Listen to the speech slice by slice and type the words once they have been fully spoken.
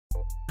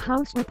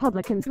House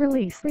Republicans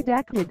release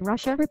redacted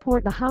Russia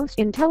report. The House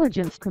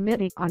Intelligence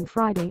Committee on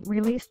Friday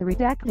released the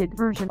redacted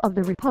version of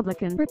the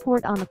Republican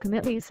report on the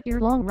committee's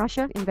year-long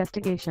Russia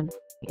investigation,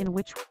 in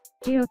which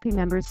GOP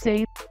members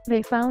say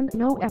they found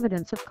no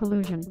evidence of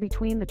collusion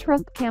between the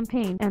Trump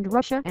campaign and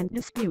Russia and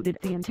disputed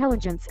the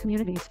intelligence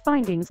community's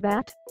findings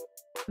that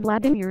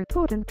Vladimir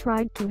Putin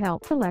tried to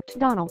help elect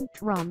Donald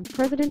Trump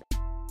president.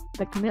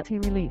 The committee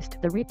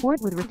released the report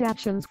with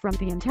redactions from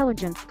the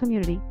intelligence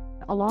community,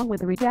 along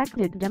with a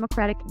redacted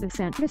Democratic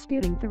dissent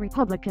disputing the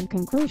Republican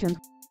conclusions.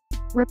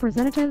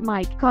 Representative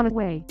Mike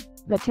Conaway,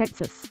 the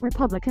Texas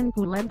Republican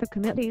who led the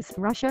committee's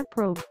Russia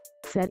probe,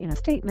 said in a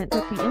statement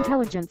that the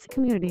intelligence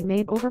community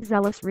made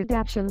overzealous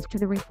redactions to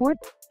the report,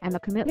 and the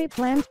committee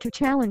plans to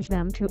challenge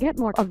them to get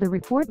more of the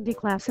report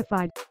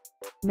declassified.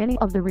 Many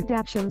of the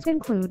redactions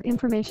include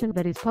information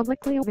that is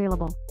publicly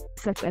available,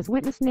 such as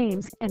witness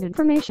names and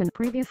information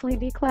previously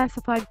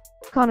declassified,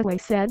 Conaway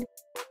said.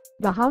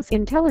 The House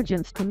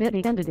Intelligence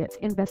Committee ended its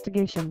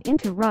investigation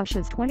into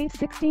Russia's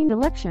 2016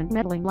 election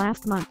meddling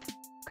last month,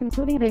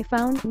 concluding they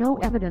found no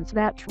evidence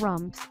that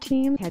Trump's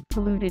team had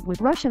colluded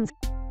with Russians.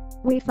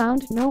 "We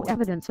found no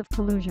evidence of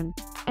collusion,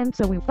 and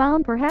so we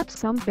found perhaps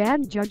some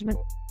bad judgment,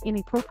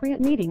 inappropriate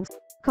meetings,"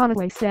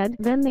 Conaway said.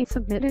 Then they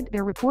submitted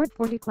their report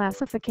for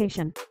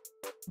declassification.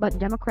 But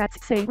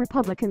Democrats say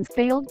Republicans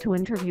failed to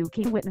interview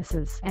key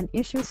witnesses and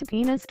issue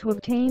subpoenas to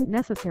obtain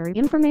necessary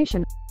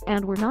information,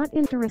 and were not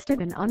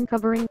interested in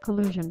uncovering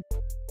collusion.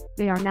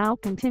 They are now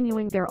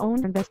continuing their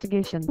own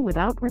investigation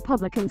without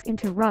Republicans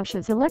into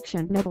Russia's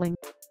election meddling.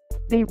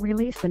 They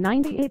released a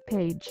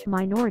 98-page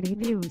Minority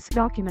Views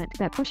document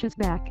that pushes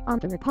back on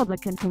the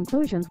Republican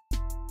conclusions.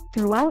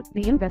 Throughout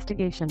the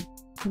investigation,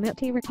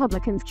 committee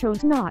Republicans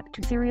chose not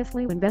to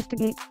seriously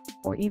investigate,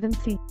 or even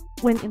see,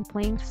 when in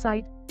plain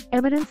sight,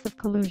 evidence of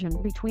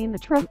collusion between the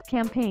Trump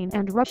campaign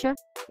and Russia,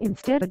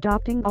 instead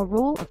adopting a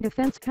role of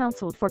defense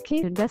counsel for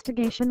key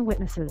investigation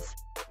witnesses.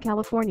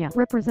 California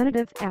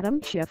Representative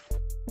Adam Schiff,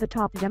 the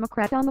top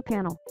Democrat on the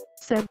panel,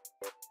 said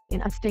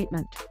in a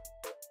statement,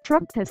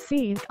 "Trump has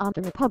seized on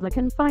the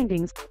Republican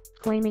findings,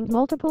 claiming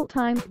multiple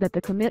times that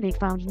the committee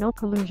found no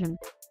collusion,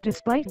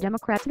 despite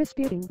Democrats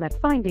disputing that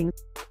finding."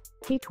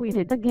 He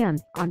tweeted again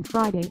on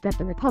Friday that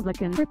the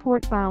Republican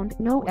report found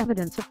no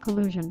evidence of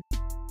collusion.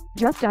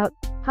 Just out,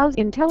 House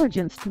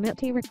Intelligence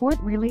Committee report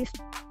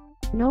released.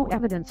 No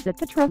evidence that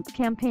the Trump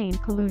campaign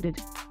colluded,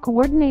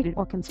 coordinated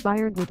or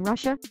conspired with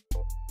Russia.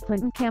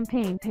 Clinton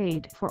campaign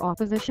paid for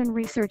opposition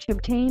research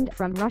obtained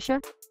from Russia.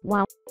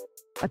 Wow.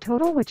 A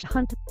total witch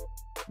hunt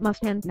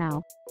must end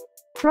now,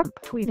 Trump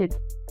tweeted.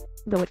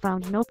 Though it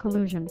found no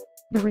collusion,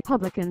 the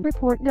Republican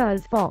report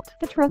does fault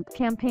the Trump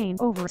campaign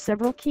over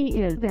several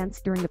key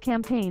events during the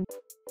campaign.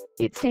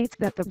 It states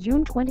that the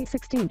June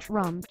 2016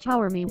 Trump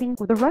Tower meeting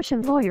with a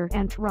Russian lawyer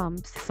and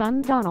Trump's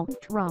son Donald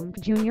Trump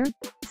Jr.,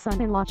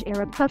 son-in-law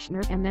Jared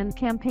Kushner and then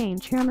campaign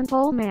chairman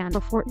Paul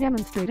Manafort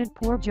demonstrated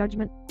poor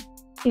judgment.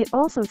 It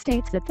also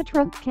states that the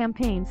Trump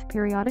campaign's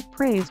periodic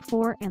praise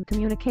for and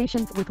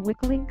communications with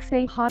WikiLeaks,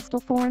 a hostile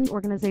foreign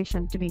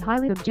organization, to be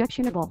highly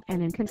objectionable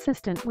and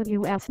inconsistent with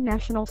U.S.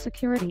 national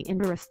security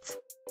interests.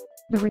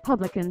 The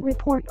Republican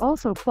report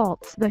also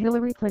faults the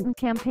Hillary Clinton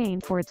campaign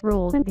for its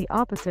role in the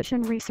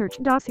opposition research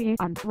dossier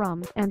on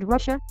Trump and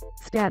Russia,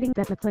 stating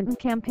that the Clinton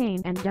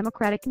campaign and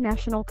Democratic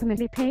National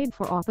Committee paid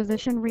for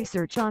opposition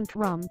research on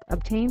Trump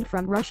obtained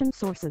from Russian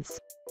sources,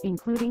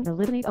 including a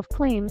litany of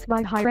claims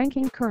by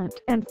high-ranking current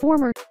and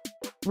former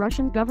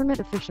Russian government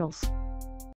officials.